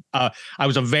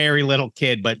was a very little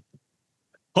kid, but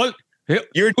who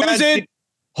is it?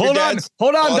 Hold on,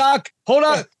 Doc. Hold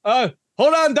on,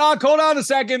 Doc. Hold on a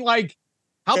second. Like,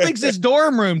 how big's this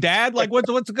dorm room, Dad? Like,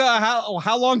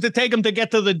 how long did it take them to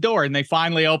get to the door? And they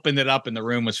finally opened it up, and the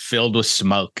room was filled with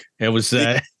smoke. It was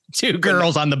two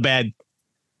girls on the bed.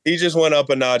 He just went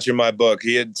up a notch in my book.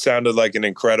 He had sounded like an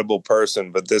incredible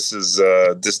person, but this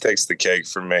takes the cake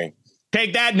for me.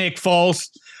 Take that, Nick Foles.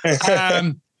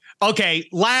 Okay,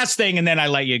 last thing, and then I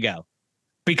let you go,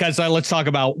 because let's talk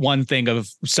about one thing of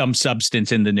some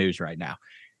substance in the news right now.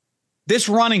 This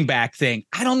running back thing,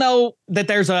 I don't know that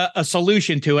there's a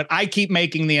solution to it. I keep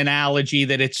making the analogy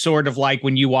that it's sort of like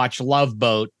when you watch Love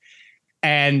Boat.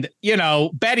 And,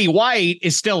 Betty White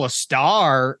is still a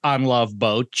star on Love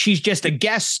Boat. She's just a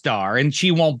guest star, and she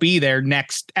won't be there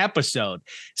next episode.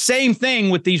 Same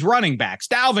thing with these running backs.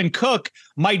 Dalvin Cook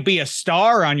might be a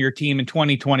star on your team in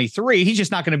 2023. He's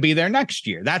just not going to be there next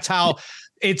year. That's how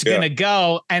it's going to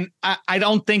go. And I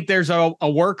don't think there's a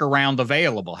workaround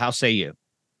available. How say you?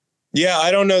 Yeah, I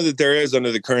don't know that there is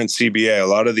under the current CBA. A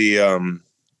lot of the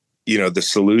the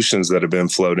solutions that have been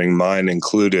floating, mine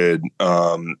included,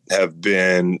 have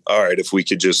been, all right, if we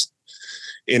could just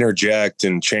interject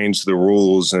and change the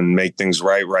rules and make things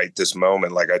right this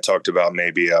moment. Like I talked about,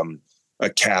 maybe a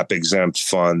cap exempt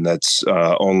fund that's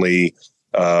only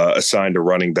assigned to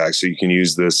running back. So you can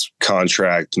use this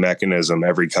contract mechanism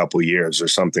every couple of years or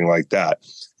something like that,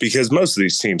 because most of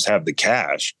these teams have the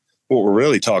cash. What we're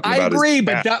really talking about is that.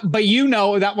 But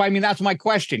that, I mean, that's my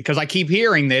question, because I keep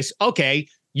hearing this. Okay,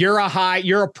 you're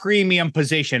a premium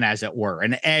position, as it were,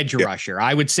 an edge rusher.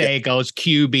 I would say it goes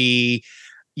QB,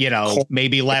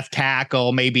 maybe left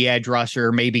tackle, maybe edge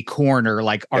rusher, maybe corner,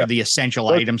 like are the essential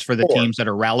items for the teams that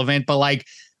are relevant. But like,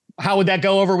 how would that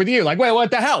go over with you? Like, wait,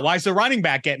 what the hell? Why is the running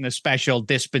back getting a special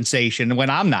dispensation when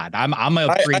I'm not? I'm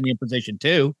a premium position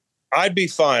too. I'd be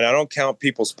fine. I don't count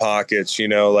people's pockets,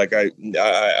 like I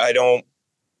don't.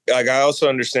 Like, I also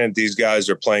understand these guys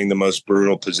are playing the most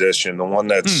brutal position, the one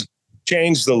that's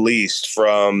changed the least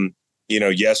from,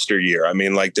 yesteryear. I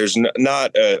mean, like there's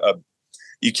not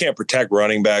you can't protect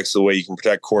running backs the way you can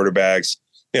protect quarterbacks.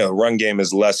 Run game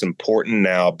is less important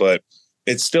now, but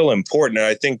it's still important. And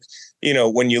I think,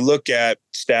 when you look at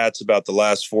stats about the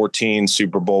last 14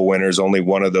 Super Bowl winners, only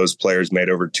one of those players made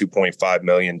over $2.5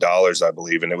 million, I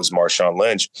believe, and it was Marshawn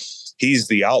Lynch. He's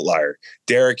the outlier.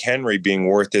 Derrick Henry being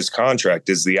worth his contract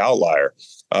is the outlier.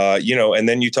 And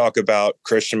then you talk about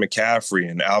Christian McCaffrey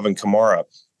and Alvin Kamara,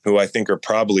 who I think are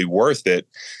probably worth it.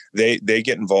 They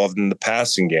get involved in the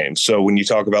passing game. So when you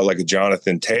talk about like a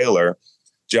Jonathan Taylor,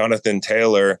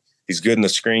 he's good in the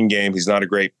screen game. He's not a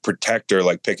great protector,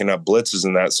 like picking up blitzes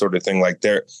and that sort of thing. Like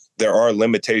there are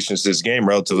limitations to his game,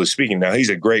 relatively speaking. Now he's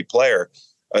a great player.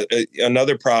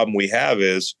 Another problem we have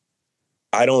is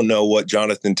I don't know what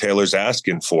Jonathan Taylor's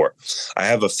asking for. I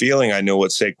have a feeling I know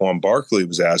what Saquon Barkley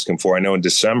was asking for. I know in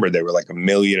December they were like $1.5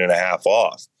 million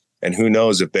off. And who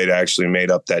knows if they'd actually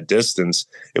made up that distance,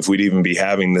 if we'd even be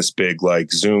having this big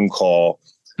like Zoom call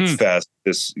fest,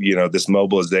 this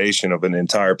mobilization of an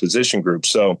entire position group.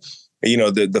 So,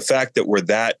 the fact that we're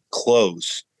that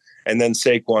close, and then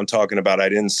Saquon talking about I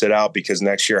didn't sit out because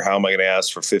next year, how am I going to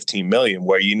ask for $15 million?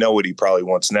 Where what he probably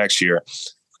wants next year.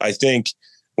 I think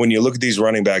when you look at these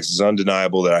running backs, it's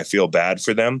undeniable that I feel bad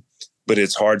for them, but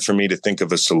it's hard for me to think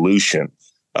of a solution.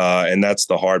 And that's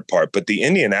the hard part. But the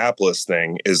Indianapolis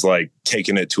thing is like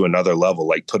taking it to another level,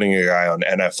 like putting a guy on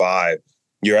NFI.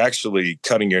 You're actually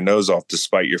cutting your nose off to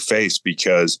spite your face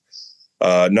because,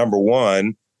 number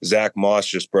one, Zach Moss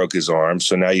just broke his arm.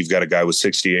 So now you've got a guy with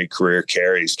 68 career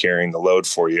carries carrying the load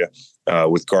for you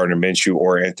with Gardner Minshew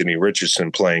or Anthony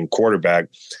Richardson playing quarterback.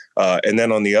 And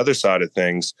then on the other side of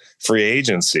things, free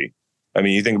agency. I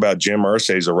mean, you think about Jim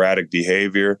Irsay's erratic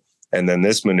behavior and then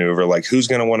this maneuver, like who's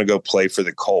going to want to go play for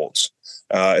the Colts?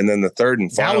 And then the third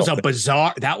and final.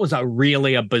 That was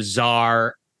really a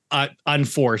bizarre,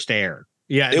 unforced error.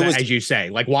 Yeah, as you say,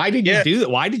 like, why did you do that?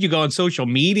 Why did you go on social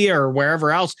media or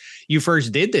wherever else you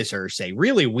first did this, Irsay?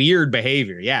 Really weird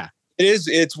behavior. Yeah, it is.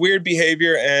 It's weird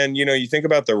behavior. And, you think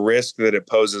about the risk that it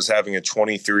poses having a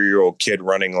 23-year-old kid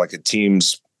running like a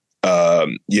team's,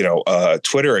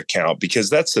 Twitter account, because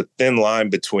that's a thin line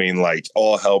between like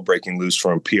all hell breaking loose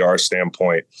from a PR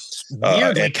standpoint.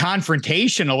 Weirdly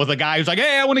confrontational with a guy who's like,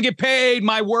 hey, I want to get paid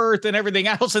my worth and everything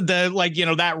else. And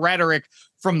that rhetoric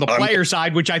from the player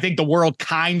side, which I think the world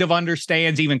kind of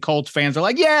understands. Even Colts fans are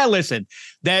like, yeah, listen,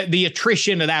 that the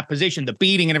attrition of that position, the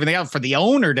beating and everything else, for the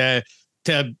owner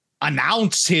to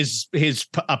announce his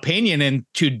opinion and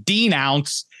to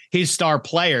denounce his star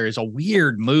player is a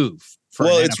weird move for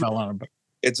an NFL owner.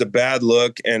 It's a bad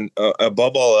look. And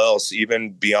above all else,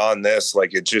 even beyond this,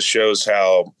 like it just shows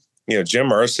how, Jim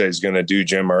Irsay is going to do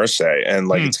Jim Irsay. And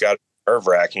like it's got nerve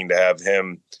wracking to have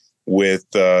him with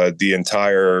the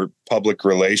entire public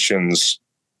relations,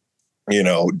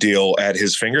 deal at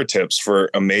his fingertips for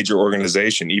a major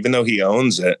organization, even though he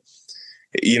owns it.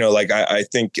 I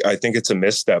think it's a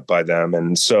misstep by them.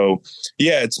 And so,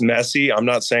 yeah, it's messy. I'm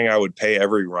not saying I would pay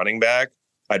every running back.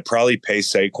 I'd probably pay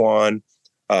Saquon.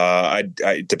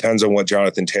 It depends on what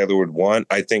Jonathan Taylor would want.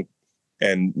 I think,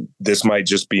 and this might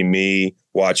just be me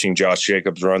watching Josh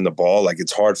Jacobs run the ball. Like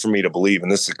it's hard for me to believe,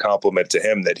 and this is a compliment to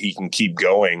him, that he can keep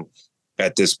going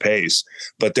at this pace.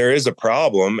 But there is a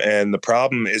problem, and the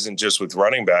problem isn't just with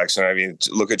running backs. And I mean,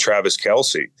 look at Travis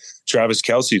Kelce. Travis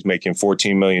Kelce's making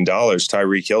 $14 million.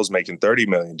 Tyreek Hill's making $30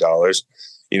 million.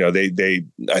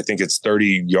 I think it's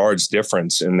 30 yards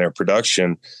difference in their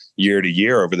production year to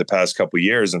year over the past couple of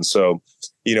years. And so,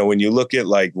 when you look at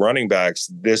like running backs,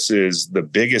 this is the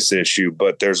biggest issue,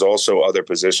 but there's also other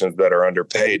positions that are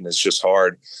underpaid, and it's just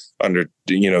hard under,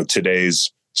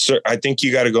 today's. So I think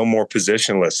you got to go more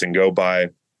positionless and go by,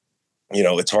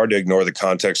 it's hard to ignore the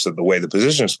context of the way the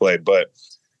position is played, but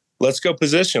let's go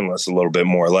positionless a little bit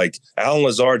more. Like Alan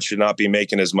Lazard should not be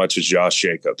making as much as Josh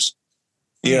Jacobs.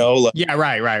 Yeah,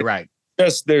 right.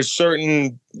 There's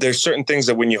certain things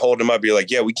that when you hold them up, you're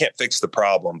like, yeah, we can't fix the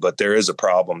problem, but there is a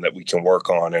problem that we can work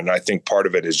on. And I think part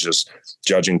of it is just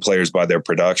judging players by their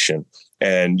production.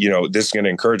 And, this is going to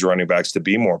encourage running backs to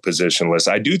be more positionless.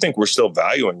 I do think we're still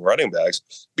valuing running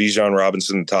backs. Bijan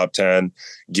Robinson in the top 10,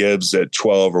 Gibbs at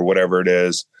 12 or whatever it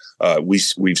is.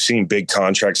 We've seen big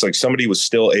contracts. Like somebody was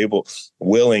still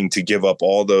willing to give up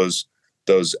all those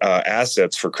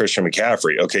assets for Christian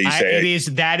McCaffrey. Okay,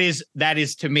 that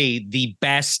is to me the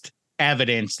best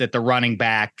evidence that the running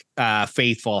back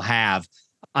faithful have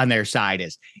on their side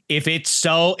is. If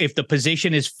the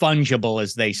position is fungible,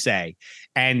 as they say,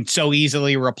 and so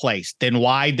easily replaced, then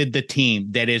why did the team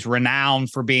that is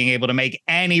renowned for being able to make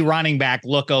any running back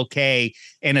look okay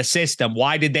in a system,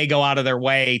 why did they go out of their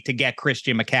way to get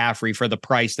Christian McCaffrey for the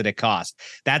price that it cost?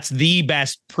 That's the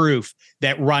best proof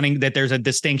that there's a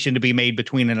distinction to be made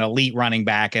between an elite running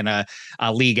back and a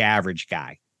league average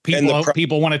guy.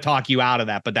 People want to talk you out of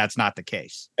that, but that's not the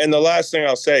case. And the last thing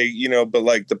I'll say, but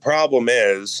like the problem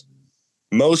is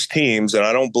most teams, and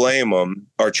I don't blame them,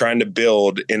 are trying to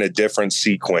build in a different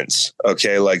sequence.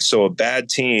 Okay. Like, so a bad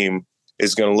team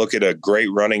is going to look at a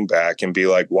great running back and be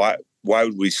like, why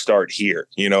would we start here?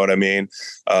 You know what I mean?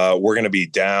 We're going to be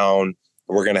down.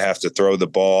 We're going to have to throw the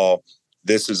ball.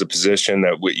 This is a position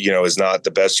that is not the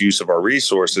best use of our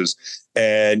resources.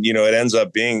 And, it ends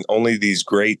up being only these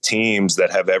great teams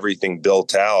that have everything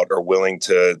built out are willing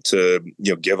to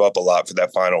give up a lot for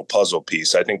that final puzzle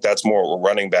piece. I think that's more what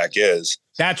running back is.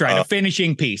 That's right. A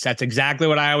finishing piece. That's exactly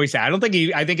what I always say. I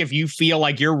think if you feel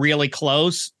like you're really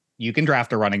close, you can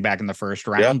draft a running back in the first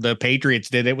round. Yeah. The Patriots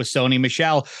did it with Sony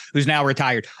Michel, who's now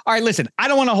retired. All right, listen, I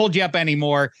don't want to hold you up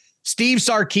anymore. Steve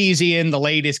Sarkisian, the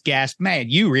latest guest. Man,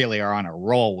 you really are on a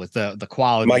roll with the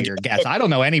quality of your guests. I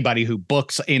don't know anybody who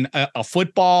books in a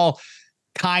football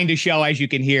kind of show, as you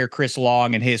can hear, Chris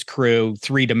Long and his crew,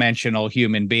 three-dimensional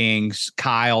human beings,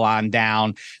 Kyle on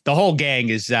down. The whole gang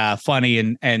is funny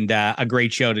and a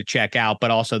great show to check out, but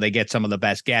also they get some of the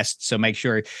best guests. So make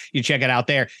sure you check it out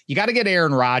there. You got to get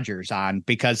Aaron Rodgers on,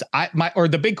 because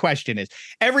the big question is,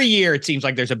 every year it seems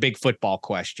like there's a big football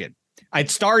question. I'd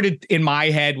started in my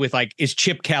head with like, is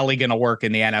Chip Kelly going to work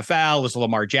in the NFL? Is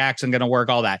Lamar Jackson going to work?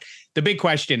 All that. The big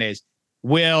question is,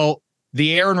 will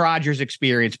the Aaron Rodgers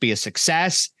experience be a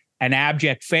success, an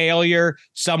abject failure,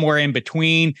 somewhere in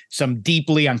between, some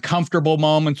deeply uncomfortable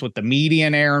moments with the media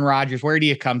and Aaron Rodgers? Where do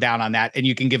you come down on that? And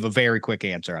you can give a very quick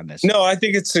answer on this. No, I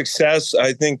think it's success.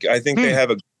 I think they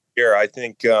have a good year. I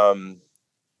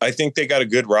think they got a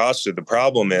good roster. The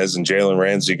problem is, and Jalen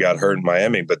Ramsey got hurt in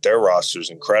Miami, but their roster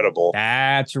is incredible.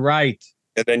 That's right.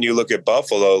 And then you look at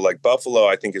Buffalo. Like Buffalo,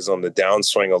 I think is on the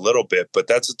downswing a little bit, but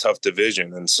that's a tough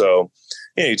division. And so,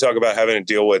 you talk about having to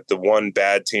deal with the one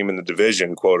bad team in the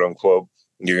division, quote unquote.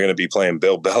 You're going to be playing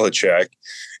Bill Belichick,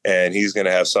 and he's going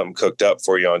to have something cooked up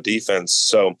for you on defense.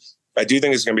 So I do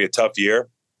think it's going to be a tough year.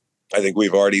 I think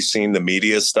we've already seen the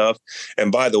media stuff.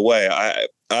 And by the way, I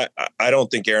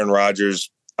don't think Aaron Rodgers.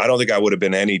 I don't think I would have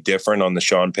been any different on the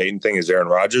Sean Payton thing as Aaron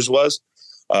Rodgers was.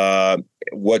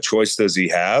 What choice does he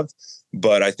have?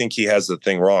 But I think he has the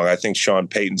thing wrong. I think Sean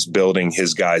Payton's building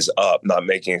his guys up, not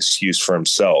making an excuse for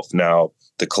himself. Now,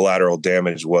 the collateral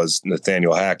damage was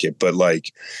Nathaniel Hackett. But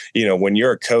when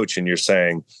you're a coach and you're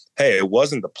saying, hey, it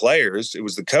wasn't the players, it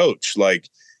was the coach,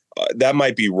 that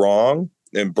might be wrong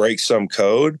and break some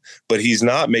code, but he's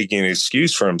not making an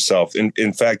excuse for himself.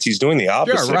 In fact, he's doing the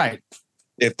opposite. Sure, right.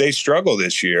 If they struggle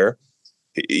this year,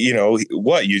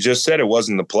 what you just said, it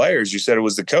wasn't the players. You said it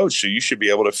was the coach, so you should be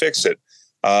able to fix it.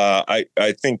 I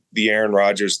think the Aaron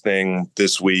Rodgers thing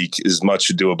this week is much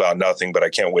ado about nothing, but I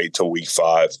can't wait till week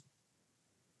 5.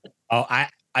 Oh,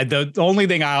 the only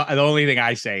thing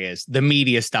I say is the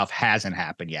media stuff hasn't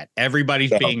happened yet.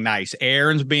 Everybody's being nice.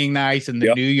 Aaron's being nice, and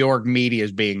the New York media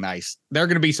is being nice. There are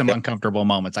going to be some uncomfortable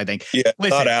moments, I think. Yeah,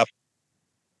 listen, not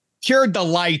pure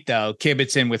delight, though,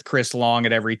 kibitzing with Chris Long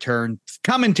at every turn.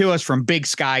 Coming to us from Big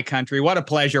Sky Country. What a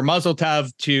pleasure. Muzzle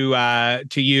tov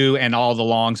to you and all the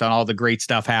Longs on all the great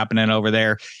stuff happening over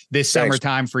there this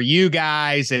summertime for you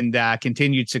guys, and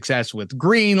continued success with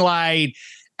Greenlight.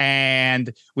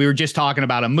 And we were just talking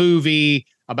about a movie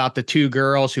about the two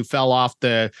girls who fell off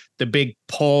the big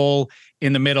pole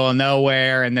in the middle of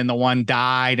nowhere, and then the one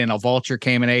died and a vulture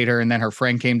came and ate her, and then her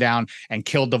friend came down and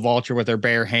killed the vulture with her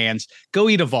bare hands. Go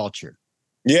eat a vulture.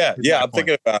 Yeah, I'm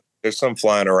thinking about it. There's some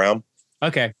flying around.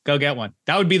 Okay, go get one.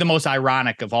 That would be the most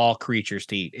ironic of all creatures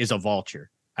to eat, is a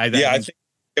vulture. I think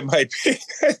it might be.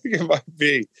 I think it might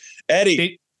be.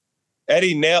 Eddie,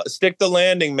 stick the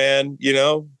landing, man.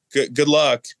 Good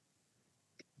luck.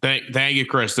 Thank you,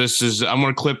 Chris. I'm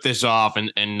going to clip this off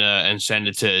and send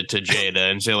it to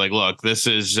Jada and say, look,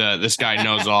 this guy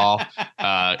knows all.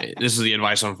 This is the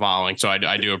advice I'm following. So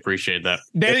I do appreciate that.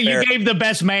 You gave the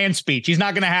best man speech. He's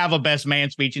not going to have a best man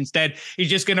speech. Instead,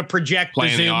 he's just going to project the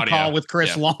Zoom call with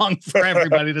Chris Long for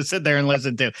everybody to sit there and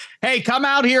listen to. Hey, come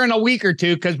out here in a week or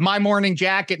two, because My Morning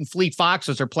Jacket and Fleet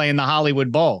Foxes are playing the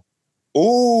Hollywood Bowl.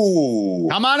 Ooh.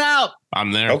 Come on out.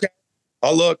 I'm there. Okay.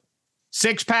 I'll look.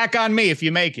 6-pack on me if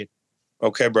you make it.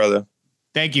 Okay, brother.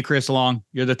 Thank you, Chris Long.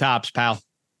 You're the tops, pal.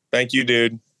 Thank you,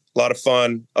 dude. A lot of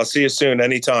fun. I'll see you soon.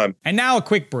 Anytime. And now a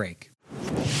quick break.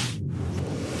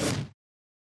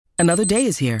 Another day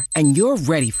is here, and you're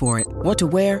ready for it. What to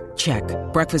wear? Check.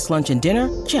 Breakfast, lunch, and dinner?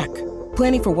 Check.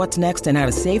 Planning for what's next and how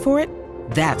to save for it?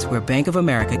 That's where Bank of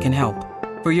America can help.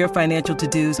 For your financial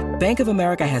to-dos, Bank of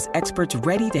America has experts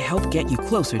ready to help get you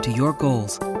closer to your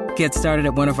goals. Get started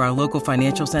at one of our local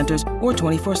financial centers or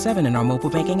 24/7 in our mobile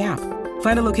banking app.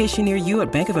 Find a location near you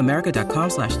at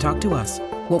bankofamerica.com/talktous.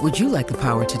 What would you like the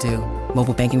power to do?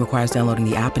 Mobile banking requires downloading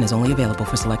the app and is only available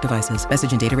for select devices.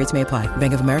 Message and data rates may apply.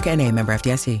 Bank of America N.A., member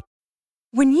FDIC.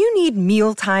 When you need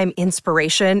mealtime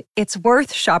inspiration, it's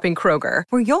worth shopping Kroger,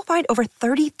 where you'll find over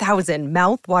 30,000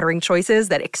 mouth-watering choices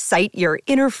that excite your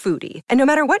inner foodie. And no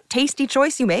matter what tasty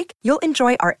choice you make, you'll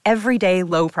enjoy our everyday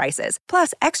low prices,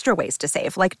 plus extra ways to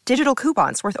save, like digital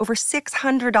coupons worth over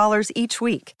 $600 each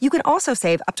week. You can also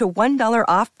save up to $1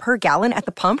 off per gallon at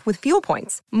the pump with fuel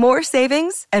points. More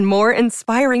savings and more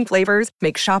inspiring flavors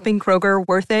make shopping Kroger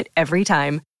worth it every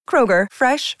time. Kroger,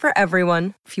 fresh for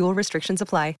everyone. Fuel restrictions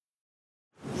apply.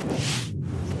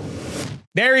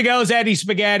 There he goes, Eddie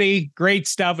Spaghetti. Great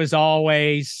stuff as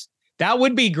always. That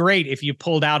would be great if you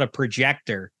pulled out a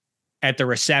projector at the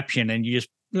reception and you just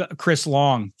Chris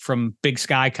Long from Big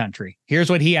Sky Country. Here's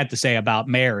what he had to say about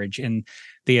marriage and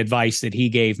the advice that he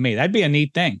gave me. That'd be a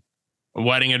neat thing.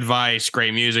 Wedding advice,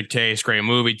 great music taste, great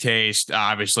movie taste.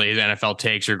 Obviously, his NFL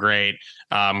takes are great.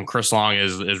 Chris Long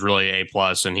is really A+,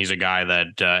 and he's a guy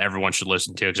that everyone should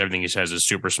listen to because everything he says is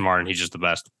super smart, and he's just the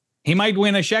best. He might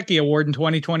win a Shecky Award in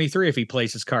 2023 if he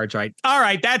plays his cards right. All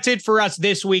right, that's it for us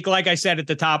this week. Like I said at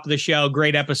the top of the show,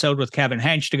 great episode with Kevin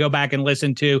Hench to go back and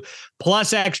listen to,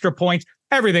 plus Extra Points,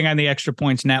 everything on the Extra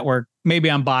Points Network. Maybe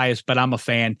I'm biased, but I'm a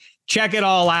fan. Check it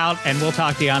all out, and we'll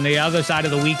talk to you on the other side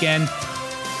of the weekend,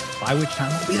 by which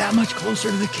time we'll be that much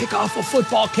closer to the kickoff of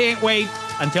football. Can't wait.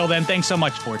 Until then, thanks so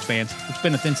much, sports fans. It's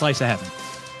been a thin slice of heaven.